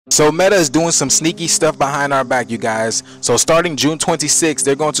So Meta is doing some sneaky stuff behind our back, you guys. So starting June 26th,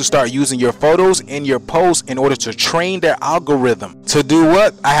 they're going to start using your photos in your posts in order to train their algorithm. To do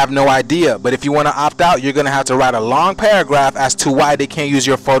what? I have no idea. But if you want to opt out, you're going to have to write a long paragraph as to why they can't use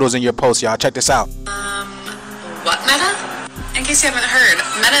your photos in your posts, y'all. Check this out. What Meta? In case you haven't heard,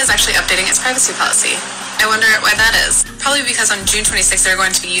 Meta is actually updating its privacy policy. I wonder why that is. Probably because on June 26th, they're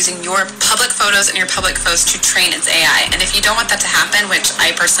going to be using your public photos and your public posts to train its AI. And if you don't want that to happen, which I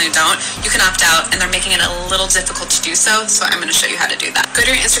personally don't, you can opt out, and they're making it a little difficult to do so. So I'm going to show you how to do that. Go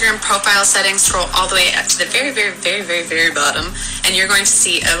to your Instagram profile settings, scroll all the way up to the very bottom, and you're going to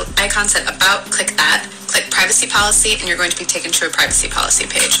see an icon said About. Click that. Click Privacy Policy, and you're going to be taken to a privacy policy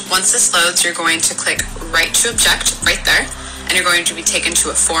page. Once this loads, you're going to click Right to Object right there. And you're going to be taken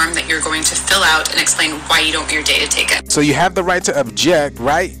to a form that you're going to fill out and explain why you don't want your data taken. So you have the right to object,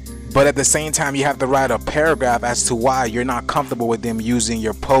 right? But at the same time, you have to write a paragraph as to why you're not comfortable with them using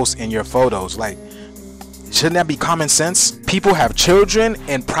your posts and your photos. Like, shouldn't that be common sense? People have children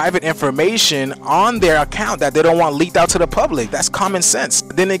and private information on their account that they don't want leaked out to the public. That's common sense.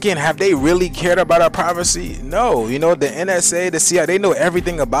 Then again, have they really cared about our privacy? No. You know, the NSA, the CIA, they know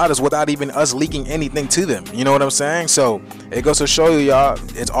everything about us without even us leaking anything to them. You know what I'm saying? So it goes to show you, y'all,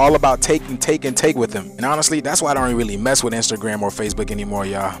 it's all about take with them. And honestly, that's why I don't really mess with Instagram or Facebook anymore,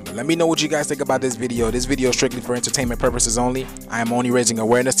 y'all. But let me know what you guys think about this video. This video is strictly for entertainment purposes only. I am only raising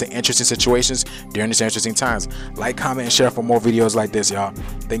awareness to interesting situations during this interesting times. Like, comment, and share for more videos like this, y'all.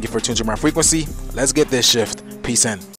 Thank you for tuning to my frequency. Let's get this shift. Peace in.